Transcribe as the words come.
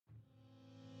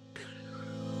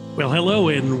Well, hello,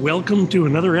 and welcome to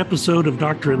another episode of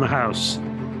Doctor in the House.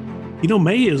 You know,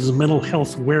 May is Mental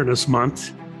Health Awareness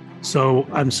Month, so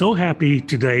I'm so happy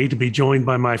today to be joined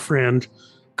by my friend,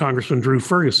 Congressman Drew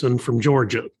Ferguson from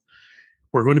Georgia.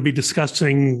 We're going to be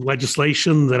discussing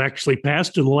legislation that actually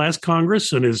passed in the last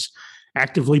Congress and is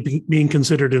actively being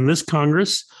considered in this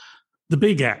Congress, the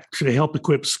BIG Act, to help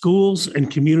equip schools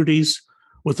and communities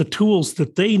with the tools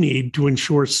that they need to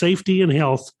ensure safety and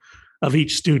health of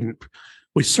each student.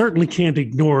 We certainly can't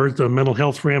ignore the mental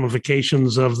health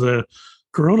ramifications of the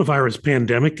coronavirus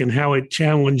pandemic and how it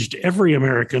challenged every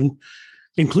American,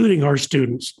 including our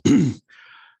students.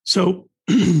 So,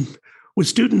 with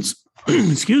students,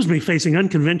 facing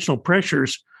unconventional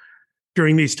pressures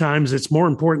during these times, it's more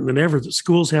important than ever that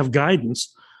schools have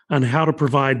guidance on how to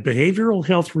provide behavioral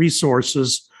health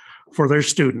resources for their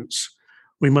students.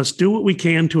 We must do what we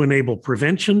can to enable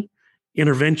prevention,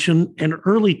 intervention, and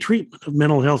early treatment of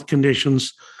mental health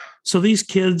conditions so these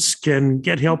kids can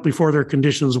get help before their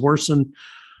conditions worsen,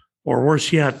 or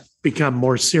worse yet, become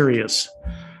more serious.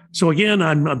 So again,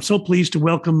 I'm so pleased to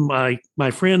welcome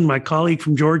my friend, my colleague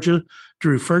from Georgia,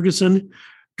 Drew Ferguson.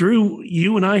 Drew,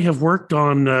 you and I have worked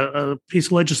on a piece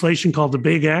of legislation called the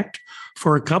BIG Act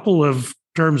for a couple of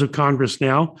terms of Congress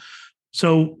now.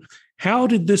 So how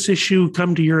did this issue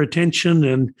come to your attention,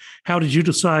 and how did you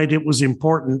decide it was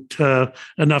important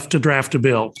enough to draft a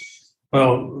bill?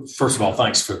 Well, first of all,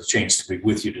 thanks for the chance to be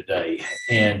with you today.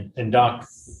 And Doc,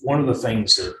 one of the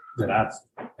things that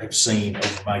I've seen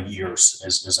over my years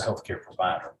as a healthcare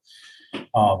provider,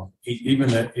 even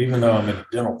though I'm in a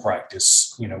dental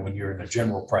practice, you know, when you're in a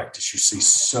general practice, you see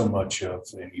so much of,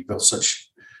 and you build such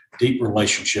deep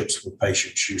relationships with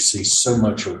patients. You see so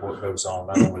much of what goes on,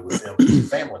 not only with them, but with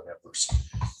family members.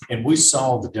 And we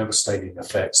saw the devastating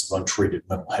effects of untreated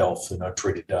mental health and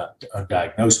untreated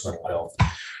undiagnosed mental health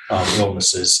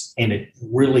illnesses, and it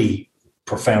really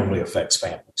profoundly affects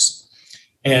families.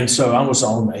 And so I was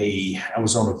on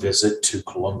a visit to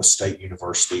Columbus State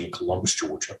University in Columbus,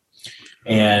 Georgia,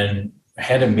 and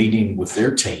had a meeting with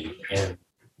their team. And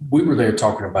we were there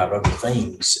talking about other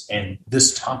things, and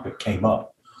this topic came up.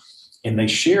 And they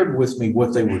shared with me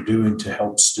what they were doing to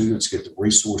help students get the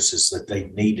resources that they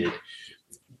needed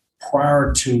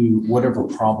prior to whatever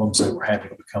problems they were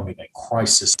having becoming a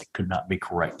crisis that could not be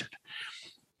corrected.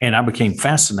 And I became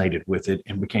fascinated with it,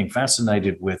 and became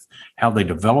fascinated with how they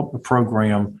developed the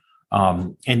program.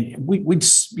 And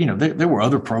there were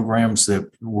other programs that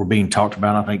were being talked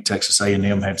about. I think Texas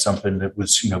A&M had something that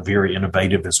was, very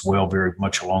innovative as well, very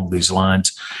much along these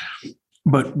lines.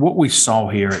 But what we saw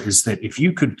here is that if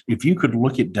you could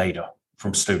look at data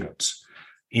from students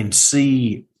and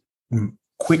see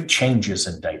quick changes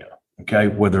in data, okay,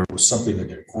 whether it was something in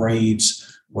their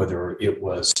grades, whether it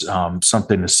was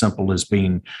something as simple as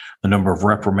being the number of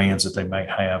reprimands that they may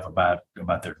have about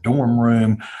their dorm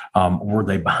room, were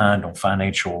they behind on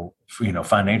financial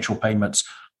payments,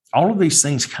 all of these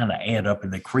things kind of add up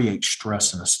and they create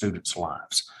stress in the students'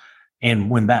 lives.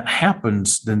 And when that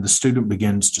happens, then the student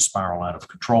begins to spiral out of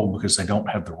control because they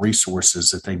don't have the resources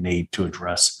that they need to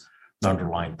address the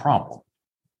underlying problem.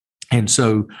 And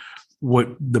so what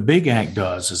the BIG Act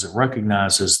does is it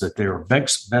recognizes that there are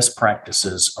best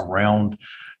practices around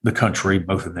the country,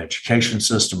 both in the education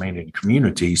system and in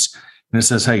communities. And it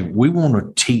says, hey, we want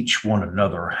to teach one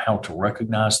another how to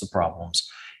recognize the problems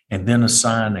and then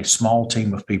assign a small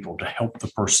team of people to help the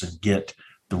person get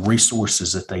the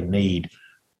resources that they need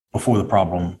before the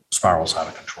problem spirals out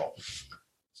of control.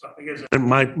 So I guess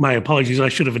my apologies. I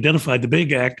should have identified the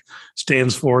BIG Act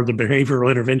stands for the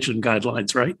Behavioral Intervention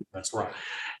Guidelines, right? That's right.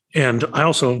 And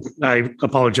I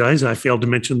apologize. I failed to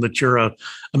mention that you're a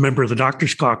member of the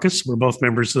Doctors Caucus. We're both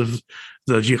members of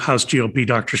the House GOP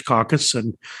Doctors Caucus.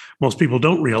 And most people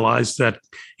don't realize that,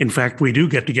 in fact, we do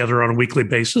get together on a weekly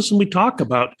basis and we talk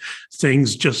about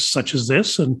things just such as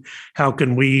this and how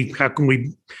can we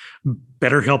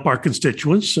better help our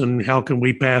constituents and how can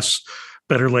we pass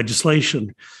better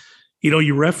legislation.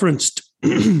 You referenced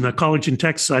a college in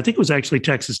Texas. I think it was actually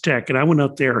Texas Tech. And I went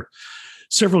up there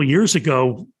several years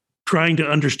ago trying to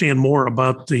understand more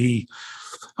about the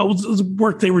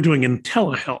work they were doing in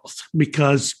telehealth,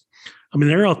 because,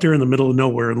 they're out there in the middle of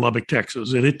nowhere in Lubbock,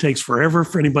 Texas, and it takes forever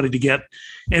for anybody to get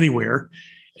anywhere.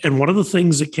 And one of the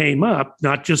things that came up,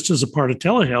 not just as a part of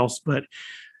telehealth, but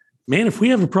man, if we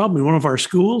have a problem in one of our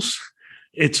schools,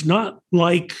 it's not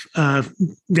like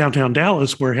downtown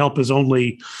Dallas where help is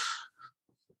only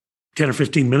 10 or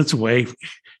 15 minutes away.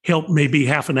 Help may be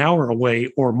half an hour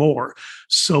away or more.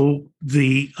 So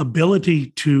the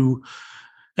ability to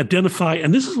identify,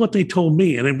 and this is what they told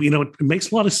me, and it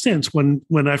makes a lot of sense when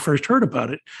I first heard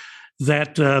about it,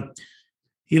 that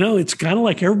it's kind of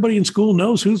like everybody in school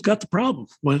knows who's got the problem,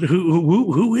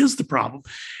 who is the problem.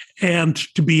 And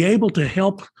to be able to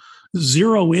help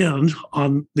zero in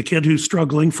on the kid who's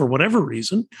struggling for whatever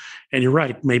reason. And you're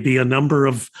right, maybe a number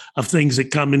of things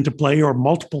that come into play or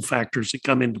multiple factors that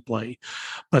come into play.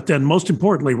 But then most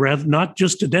importantly, rather not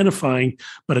just identifying,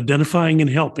 but identifying and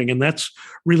helping. And that's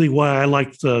really why I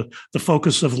like the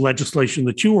focus of legislation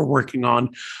that you were working on.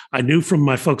 I knew from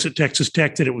my folks at Texas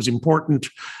Tech that it was important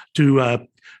to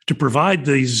provide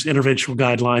these interventional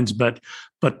guidelines,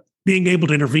 but being able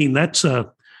to intervene, that's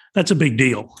a big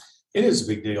deal. It is a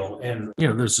big deal. And,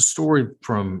 there's a story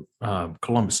from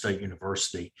Columbus State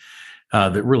University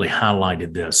that really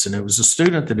highlighted this. And it was a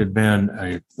student that had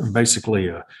been basically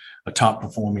a top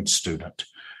performing student.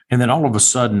 And then all of a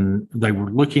sudden, they were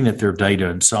looking at their data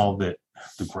and saw that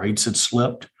the grades had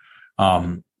slipped.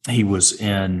 He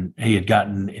had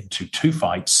gotten into 2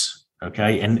 fights,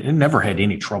 okay, and never had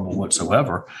any trouble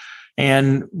whatsoever.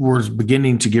 And was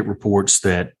beginning to get reports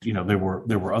that, there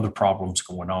were other problems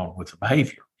going on with the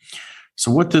behavior.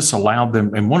 So what this allowed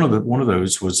them, and one of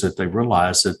those was that they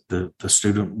realized that the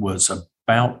student was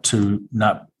about to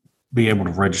not be able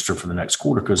to register for the next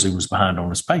quarter because he was behind on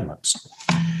his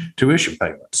tuition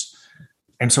payments.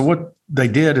 And so what they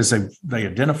did is they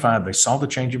identified, they saw the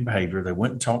change in behavior, they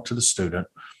went and talked to the student.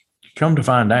 Come to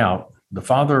find out,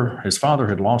 his father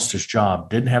had lost his job,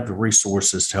 didn't have the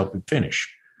resources to help him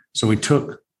finish. So he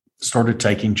started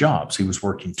taking jobs. He was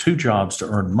working 2 jobs to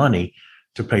earn money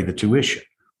to pay the tuition.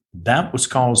 That was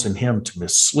causing him to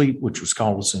miss sleep, which was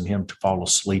causing him to fall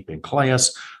asleep in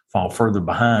class, fall further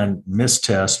behind, miss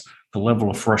tests. The level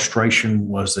of frustration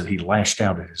was that he lashed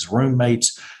out at his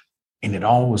roommates, and it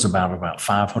all was about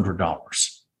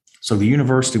 $500. So the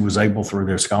university was able, through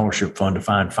their scholarship fund, to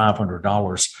find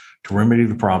 $500 to remedy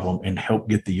the problem and help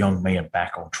get the young man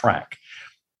back on track.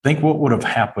 Think what would have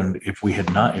happened if they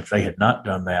had not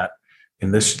done that.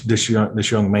 And this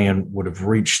young man would have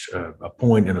reached a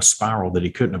point in a spiral that he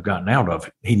couldn't have gotten out of.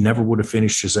 He never would have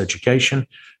finished his education,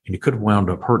 and he could have wound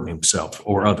up hurting himself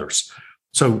or others.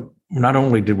 So not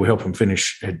only did we help him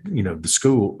finish,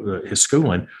 his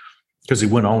schooling, because he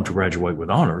went on to graduate with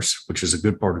honors, which is a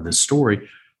good part of this story,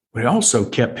 but it also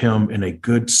kept him in a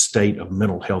good state of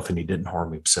mental health, and he didn't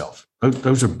harm himself.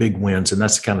 Those are big wins, and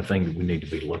that's the kind of thing that we need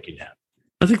to be looking at.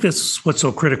 I think that's what's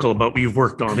so critical about what you've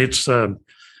worked on. It's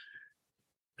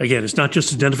again, it's not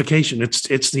just identification;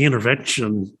 it's the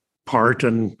intervention part,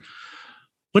 and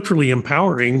literally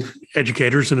empowering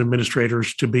educators and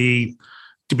administrators to be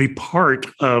part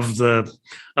of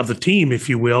the team, if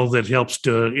you will, that helps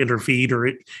to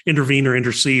intervene or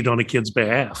intercede on a kid's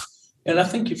behalf. And I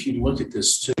think if you look at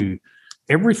this too,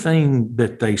 everything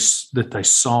that they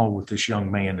saw with this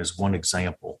young man as one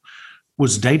example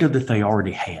was data that they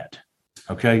already had.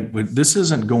 Okay, but this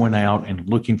isn't going out and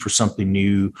looking for something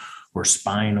new or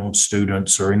spying on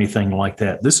students or anything like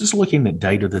that. This is looking at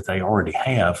data that they already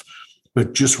have,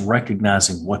 but just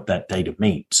recognizing what that data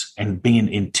means and being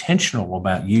intentional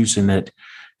about using it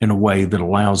in a way that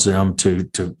allows them to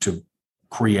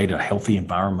create a healthy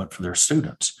environment for their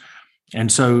students.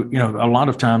 And so, a lot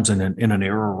of times in an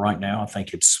era right now, I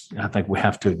think we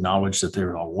have to acknowledge that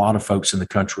there are a lot of folks in the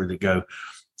country that go,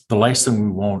 the last thing we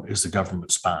want is the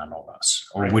government spying on us,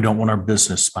 or we don't want our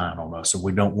business spying on us, or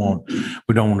we don't want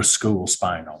a school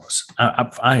spying on us.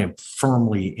 I am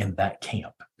firmly in that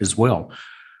camp as well.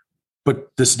 But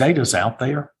this data is out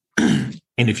there, and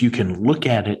if you can look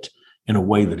at it in a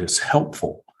way that is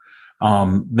helpful,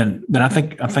 then I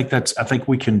think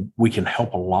we can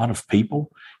help a lot of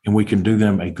people, and we can do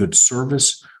them a good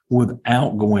service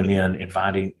without going in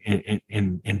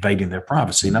invading their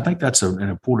privacy. And I think that's an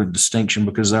important distinction,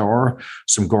 because there are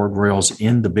some guardrails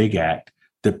in the Big Act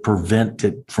that prevent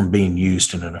it from being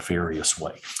used in a nefarious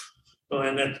way. Well,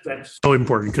 and that's so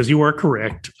important, because you are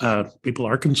correct. People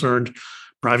are concerned.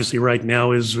 Privacy right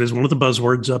now is one of the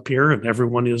buzzwords up here, and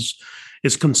everyone is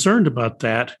concerned about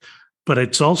that. But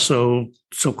it's also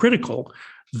so critical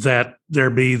that there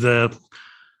be the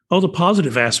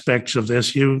positive aspects of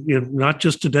this. You not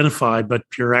just identify, but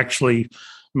you're actually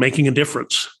making a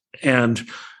difference. And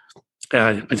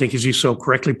I think, as you so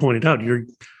correctly pointed out, you're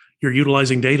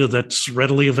utilizing data that's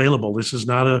readily available. This is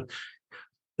not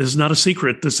a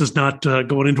secret. This is not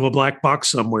going into a black box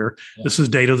somewhere. Yeah. This is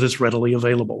data that's readily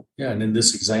available. Yeah, and in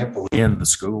this example, again, the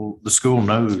school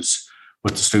knows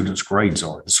what the students' grades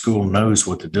are. The school knows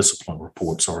what the discipline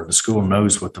reports are. The school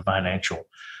knows what the financial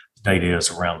data is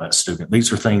around that student.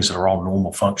 These are things that are all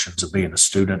normal functions of being a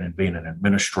student and being an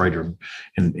administrator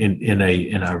in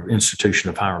an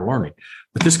institution of higher learning.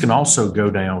 But this can also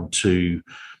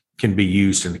can be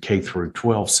used in the K through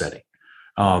 12 setting.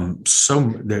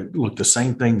 The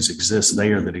same things exist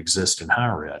there that exist in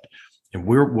higher ed. And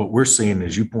what we're seeing,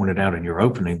 as you pointed out in your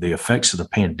opening, the effects of the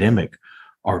pandemic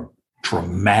are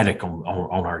dramatic on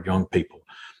our young people.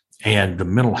 And the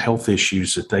mental health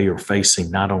issues that they are facing,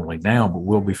 not only now, but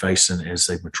will be facing as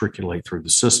they matriculate through the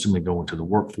system and go into the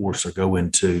workforce or go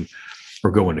into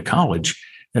college.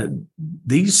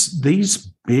 These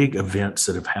big events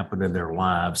that have happened in their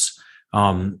lives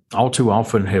all too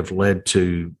often have led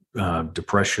to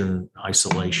depression,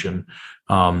 isolation,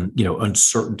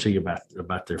 uncertainty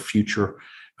about their future.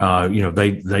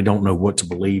 They don't know what to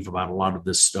believe about a lot of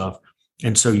this stuff.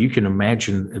 And so you can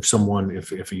imagine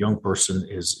if a young person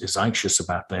is anxious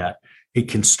about that, it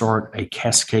can start a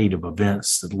cascade of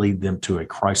events that lead them to a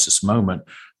crisis moment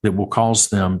that will cause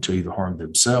them to either harm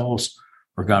themselves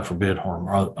or, God forbid,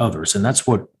 harm others. And that's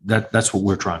what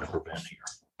we're trying to prevent here.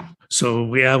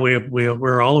 So yeah,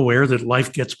 we're all aware that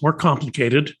life gets more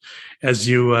complicated as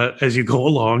you go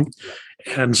along,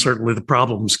 and certainly the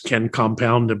problems can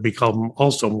compound and become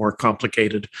also more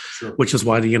complicated, sure. Which is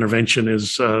why the intervention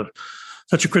is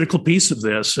such a critical piece of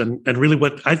this, and really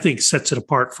what I think sets it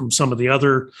apart from some of the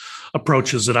other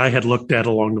approaches that I had looked at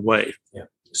along the way. Yeah.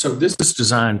 So this is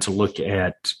designed to look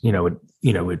at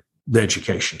the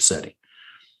education setting,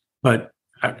 but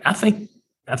I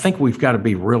think we've got to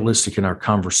be realistic in our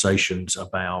conversations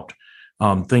about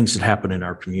things that happen in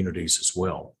our communities as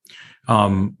well.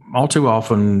 All too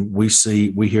often we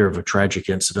hear of a tragic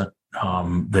incident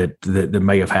that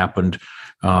may have happened.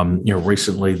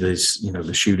 Recently,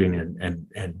 the shooting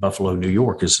in Buffalo, New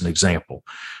York, is an example.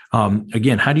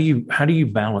 Again, how do you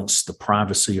balance the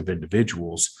privacy of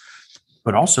individuals,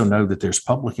 but also know that there's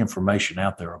public information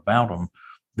out there about them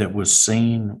that was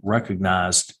seen,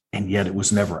 recognized, and yet it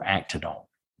was never acted on?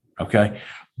 Okay,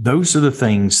 those are the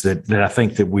things that I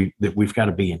think that we've got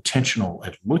to be intentional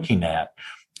at looking at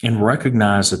and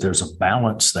recognize that there's a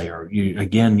balance there.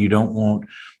 You don't want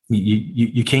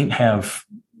you can't have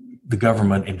the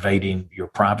government invading your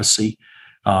privacy.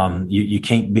 You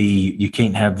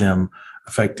can't have them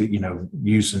affected,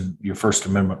 using your First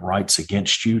Amendment rights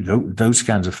against you. Those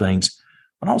kinds of things.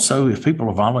 But also, if people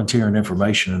are volunteering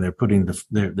information and they're putting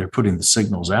the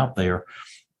signals out there,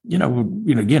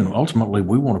 again, ultimately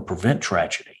we want to prevent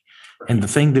tragedy. And the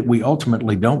thing that we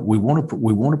ultimately don't, we want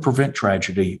to prevent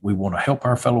tragedy. We want to help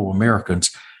our fellow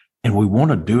Americans. And we want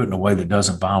to do it in a way that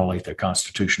doesn't violate their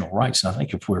constitutional rights. And I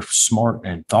think if we're smart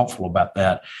and thoughtful about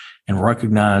that and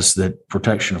recognize that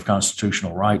protection of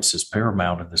constitutional rights is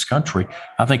paramount in this country,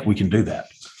 I think we can do that.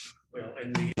 Well,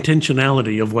 and the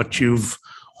intentionality of what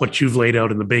you've laid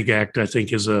out in the BIG Act, I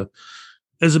think, is a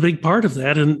big part of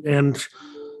that. And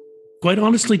quite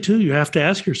honestly, too, you have to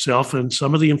ask yourself, and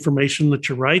some of the information that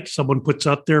you write, someone puts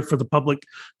out there for the public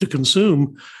to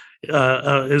consume,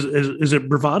 is it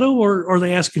bravado, or are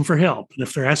they asking for help? And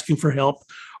if they're asking for help,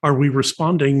 are we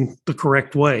responding the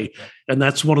correct way? And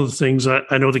that's one of the things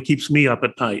I know that keeps me up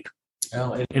at night.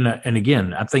 Well, and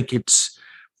again, I think it's,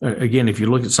 if you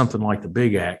look at something like the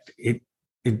BIG Act,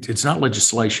 it's not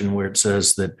legislation where it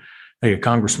says that, hey, a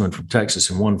congressman from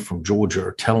Texas and one from Georgia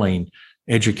are telling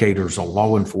educators or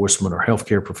law enforcement or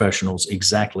healthcare professionals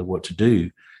exactly what to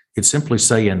do. It's simply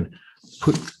saying,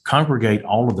 congregate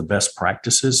all of the best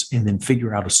practices and then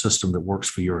figure out a system that works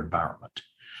for your environment.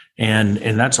 And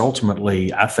that's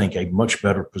ultimately, I think, a much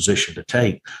better position to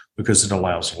take, because it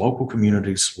allows local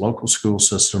communities, local school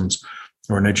systems,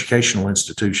 or an educational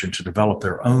institution to develop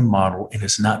their own model, and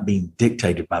it's not being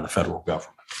dictated by the federal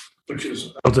government. Which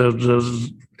is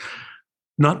the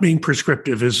not being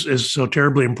prescriptive is so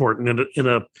terribly important in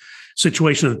a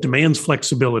situation that demands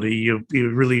flexibility. You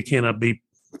really cannot be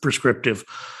prescriptive.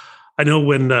 I know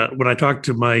when I talked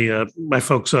to my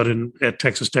folks out at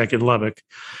Texas Tech in Lubbock,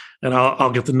 and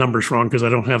I'll get the numbers wrong because I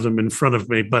don't have them in front of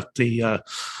me, but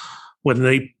when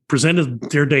they presented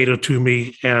their data to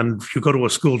me, and you go to a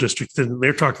school district, and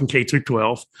they're talking K through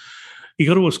 12, you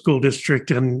go to a school district,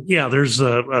 and there's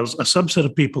a subset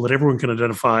of people that everyone can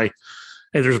identify,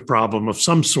 hey, there's a problem of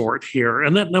some sort here,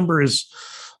 and that number is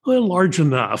large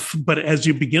enough. But as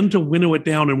you begin to winnow it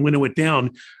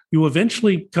down, you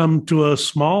eventually come to a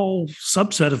small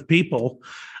subset of people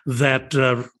that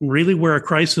really where a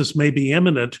crisis may be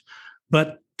imminent,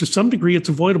 but to some degree it's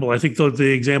avoidable. I think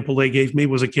the example they gave me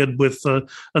was a kid with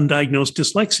undiagnosed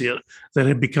dyslexia that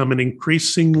had become an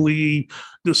increasingly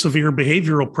severe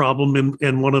behavioral problem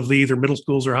in one of the either middle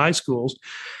schools or high schools.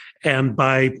 And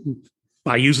by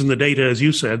using the data, as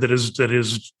you said, that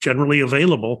is generally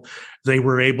available, they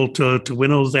were able to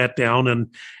winnow that down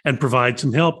and provide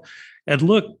some help. And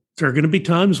look, there are going to be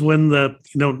times when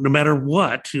no matter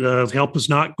what, help is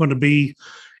not going to be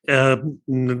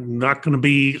not going to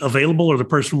be available, or the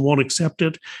person won't accept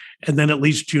it. And then at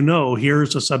least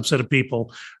here's a subset of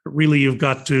people. Really, you've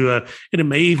got to, and it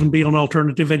may even be an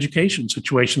alternative education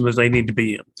situation that they need to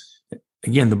be in.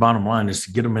 Again, the bottom line is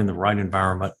to get them in the right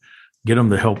environment, get them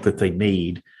the help that they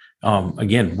need.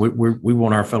 Again, we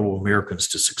want our fellow Americans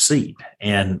to succeed.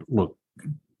 And look,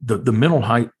 the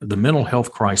mental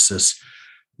health crisis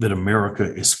that America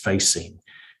is facing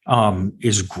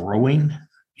is growing,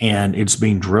 and it's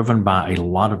being driven by a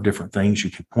lot of different things.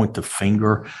 You can point the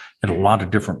finger at a lot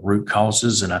of different root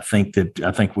causes, and I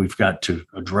think we've got to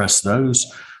address those.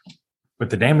 But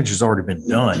the damage has already been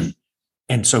done,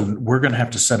 and so we're going to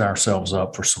have to set ourselves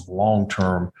up for some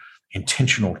long-term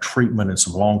intentional treatment and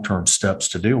some long-term steps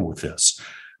to deal with this.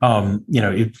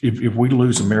 If we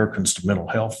lose Americans to mental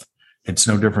health, it's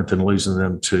no different than losing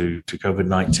them to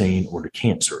COVID-19 or to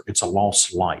cancer. It's a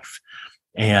lost life.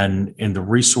 And the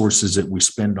resources that we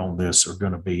spend on this are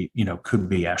going to be, could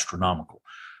be astronomical.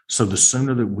 So the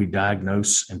sooner that we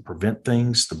diagnose and prevent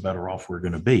things, the better off we're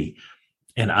going to be.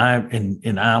 And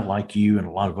I, like you and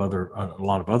a lot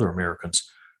of other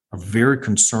Americans, are very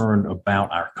concerned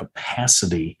about our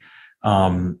capacity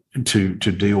to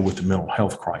deal with the mental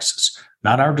health crisis.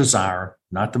 Not our desire,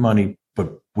 not the money,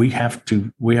 but we have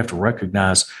to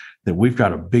recognize that we've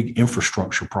got a big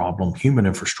infrastructure problem, human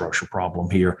infrastructure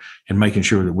problem here, and making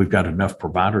sure that we've got enough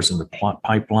providers in the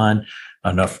pipeline,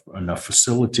 enough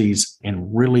facilities,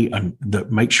 and really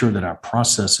make sure that our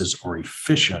processes are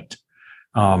efficient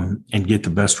and get the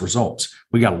best results.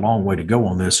 We got a long way to go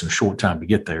on this and a short time to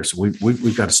get there. So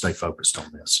we've got to stay focused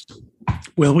on this.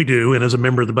 Well, we do. And as a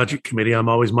member of the Budget Committee, I'm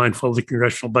always mindful of the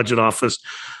Congressional Budget Office.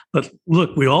 But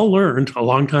look, we all learned a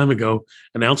long time ago,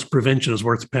 an ounce of prevention is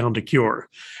worth a pound of cure.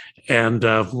 And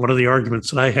one of the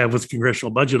arguments that I have with the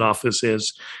Congressional Budget Office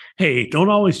is, hey, don't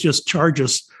always just charge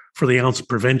us for the ounce of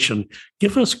prevention.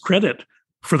 Give us credit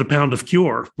for the pound of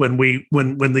cure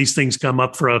when these things come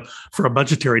up for a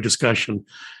budgetary discussion.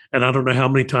 And I don't know how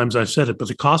many times I've said it, but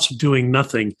the cost of doing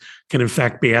nothing can in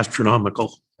fact be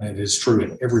astronomical. And it is true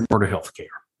in every part of healthcare.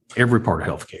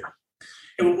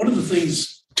 And one of the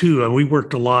things too, we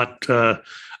worked a lot a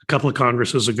couple of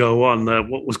Congresses ago on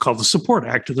what was called the Support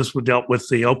Act. And this dealt with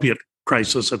the opiate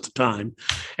crisis at the time.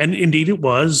 And indeed it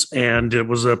was. And it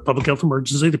was a public health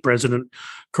emergency. The president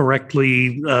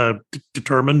correctly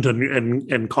determined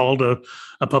and called a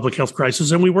public health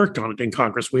crisis. And we worked on it in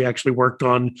Congress. We actually worked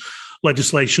on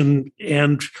legislation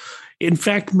and, in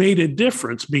fact, made a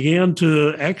difference, began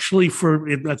to actually, for,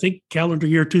 I think, calendar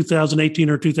year 2018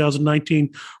 or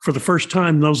 2019, for the first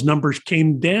time, those numbers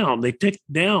came down. They ticked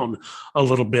down a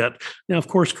little bit. Now, of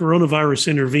course, coronavirus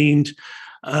intervened.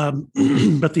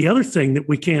 But the other thing that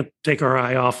we can't take our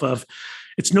eye off of,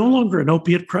 it's no longer an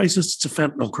opiate crisis, it's a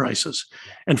fentanyl crisis.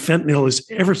 And fentanyl is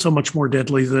ever so much more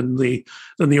deadly than the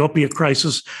opiate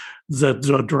crisis.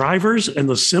 The drivers and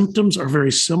the symptoms are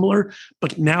very similar,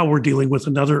 but now we're dealing with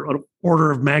another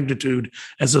order of magnitude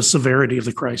as the severity of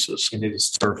the crisis. And it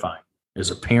is terrifying. As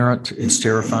a parent, it's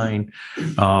terrifying.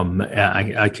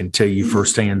 I can tell you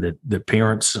firsthand that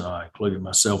parents, including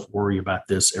myself, worry about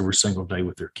this every single day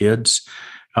with their kids.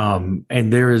 And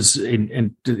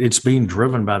it's being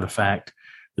driven by the fact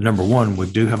that, number one, we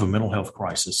do have a mental health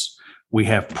crisis. We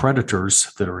have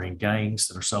predators that are in gangs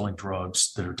that are selling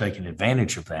drugs that are taking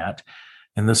advantage of that.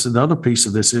 And the other piece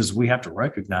of this is we have to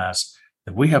recognize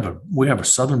that we have a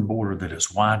southern border that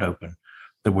is wide open,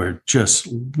 that we're just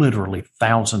literally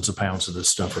thousands of pounds of this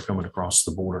stuff are coming across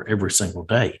the border every single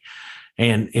day.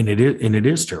 And it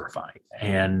is terrifying.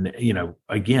 And,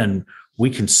 again, we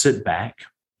can sit back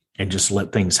and just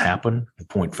let things happen and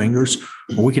point fingers,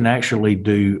 or we can actually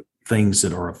do things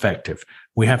that are effective.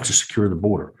 We have to secure the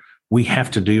border. We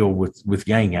have to deal with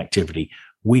gang activity.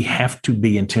 We have to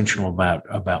be intentional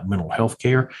about mental health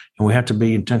care, and we have to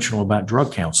be intentional about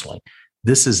drug counseling.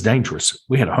 This is dangerous.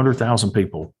 We had 100,000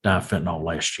 people die of fentanyl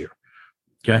last year.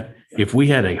 Okay. If we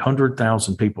had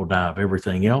 100,000 people die of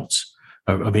everything else,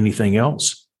 of anything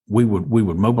else, we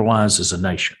would mobilize as a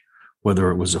nation,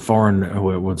 whether it was a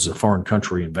foreign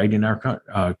country invading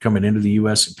our coming into the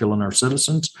U.S. and killing our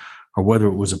citizens, or whether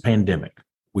it was a pandemic.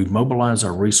 We mobilize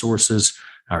our resources,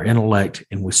 our intellect,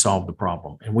 and we solve the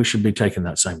problem. And we should be taking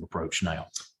that same approach now.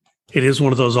 It is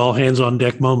one of those all hands on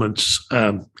deck moments.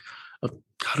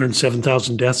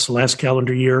 107,000 deaths last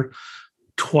calendar year,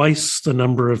 twice the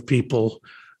number of people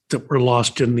that were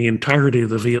lost in the entirety of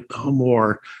the Vietnam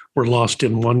War were lost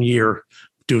in 1 year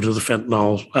due to the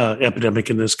fentanyl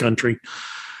epidemic in this country.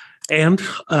 And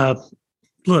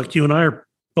look, you and I are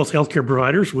both healthcare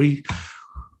providers. We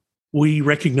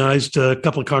recognized a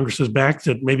couple of Congresses back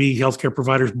that maybe healthcare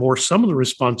providers bore some of the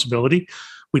responsibility,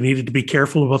 We needed to be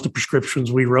careful about the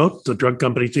prescriptions we wrote. The drug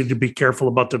companies needed to be careful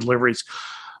about the deliveries.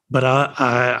 But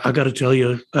I got to tell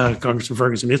you, Congressman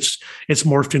Ferguson, it's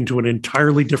morphed into an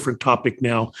entirely different topic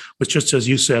now. But just as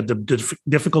you said, the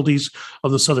difficulties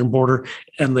of the southern border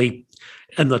and the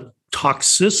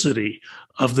toxicity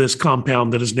of this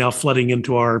compound that is now flooding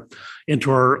into our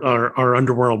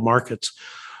underworld markets.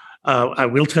 I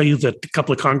will tell you that a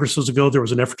couple of Congresses ago, there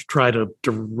was an effort to try to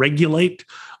regulate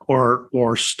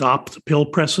or stop the pill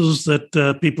presses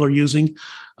that people are using.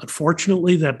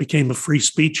 Unfortunately, that became a free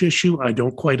speech issue. I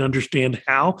don't quite understand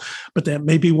how, but that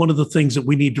may be one of the things that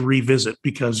we need to revisit,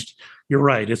 because you're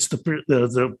right. It's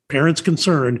the parents'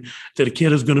 concern that a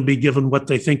kid is going to be given what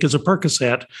they think is a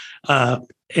Percocet,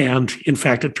 and in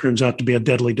fact, it turns out to be a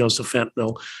deadly dose of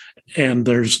fentanyl, and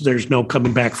there's no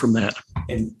coming back from that.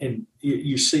 And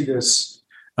you see this.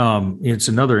 It's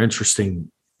another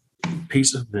interesting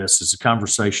piece of this is a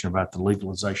conversation about the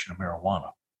legalization of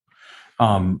marijuana.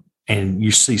 And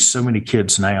you see so many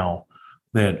kids now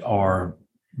that are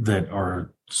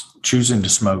choosing to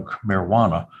smoke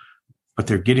marijuana, but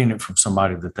they're getting it from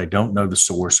somebody that they don't know the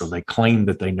source, or they claim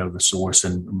that they know the source.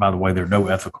 And by the way, there are no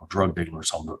ethical drug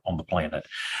dealers on the planet.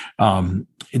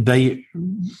 The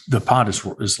pot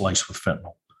is laced with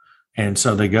fentanyl. And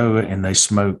so they go and they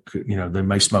smoke, they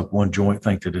may smoke one joint,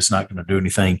 think that it's not going to do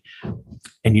anything.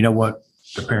 And you know what?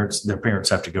 Their parents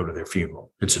have to go to their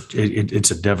funeral. It's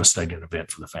a devastating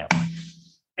event for the family.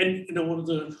 And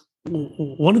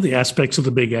one of the aspects of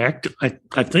the Big Act,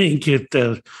 I think it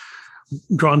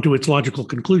drawn to its logical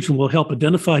conclusion, will help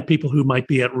identify people who might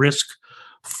be at risk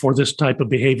for this type of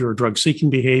behavior or drug seeking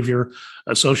behavior,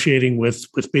 associating with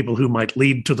people who might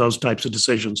lead to those types of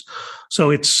decisions. So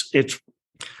it's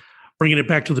bringing it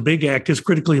back to the Big Act is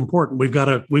critically important.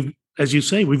 As you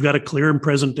say, we've got a clear and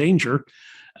present danger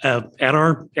at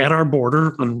our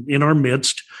border and in our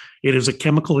midst. It is a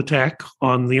chemical attack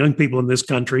on the young people in this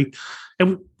country,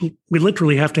 and we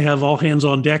literally have to have all hands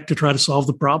on deck to try to solve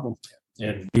the problem.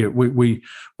 And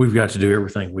we've got to do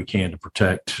everything we can to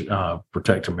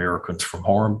protect Americans from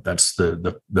harm. That's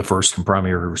the first and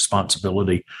primary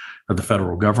responsibility of the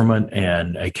federal government.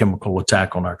 And a chemical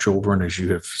attack on our children, as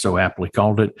you have so aptly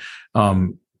called it,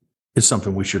 is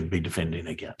something we should be defending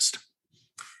against.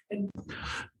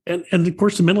 And of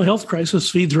course, the mental health crisis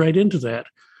feeds right into that.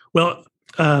 Well,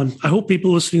 I hope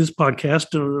people listening to this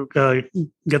podcast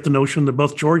get the notion that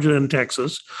both Georgia and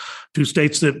Texas, two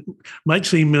states that might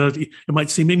seem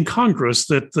incongruous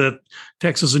that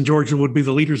Texas and Georgia would be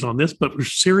the leaders on this, but we're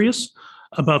serious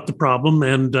about the problem,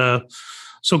 and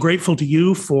so grateful to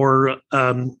you for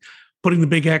putting the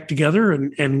Big Act together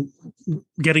and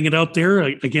getting it out there.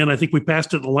 Again, I think we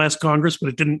passed it in the last Congress, but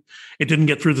it didn't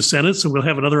get through the Senate. So we'll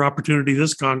have another opportunity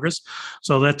this Congress.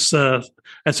 So that's a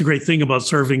great thing about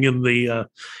serving in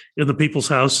the People's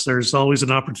House. There's always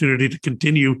an opportunity to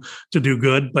continue to do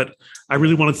good. But I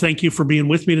really want to thank you for being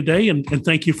with me today, and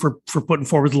thank you for putting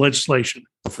forward the legislation.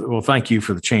 Well, thank you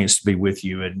for the chance to be with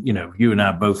you. And you and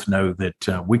I both know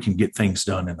that we can get things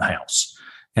done in the House.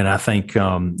 And I think,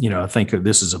 I think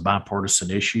this is a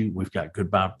bipartisan issue. We've got good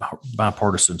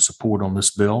bipartisan support on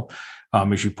this bill.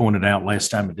 As you pointed out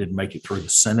last time, it didn't make it through the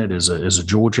Senate. As a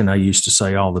Georgian, I used to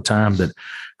say all the time that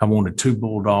I wanted 2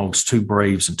 Bulldogs, 2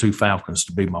 Braves, and 2 Falcons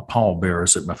to be my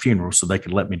pallbearers at my funeral, so they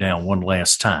could let me down one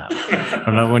last time.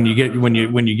 When you get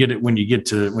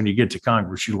to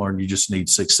Congress, you learn you just need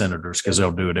 6 senators, because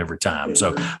they'll do it every time.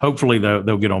 So hopefully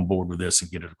they'll get on board with this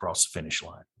and get it across the finish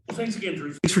line. Well, thanks again,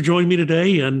 Drew. Thanks for joining me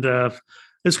today, and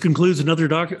this concludes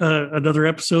another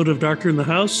episode of Doctor in the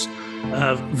House.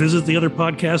 Visit the other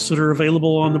podcasts that are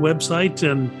available on the website,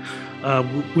 and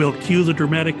we'll cue the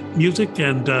dramatic music,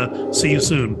 and see you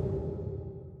soon.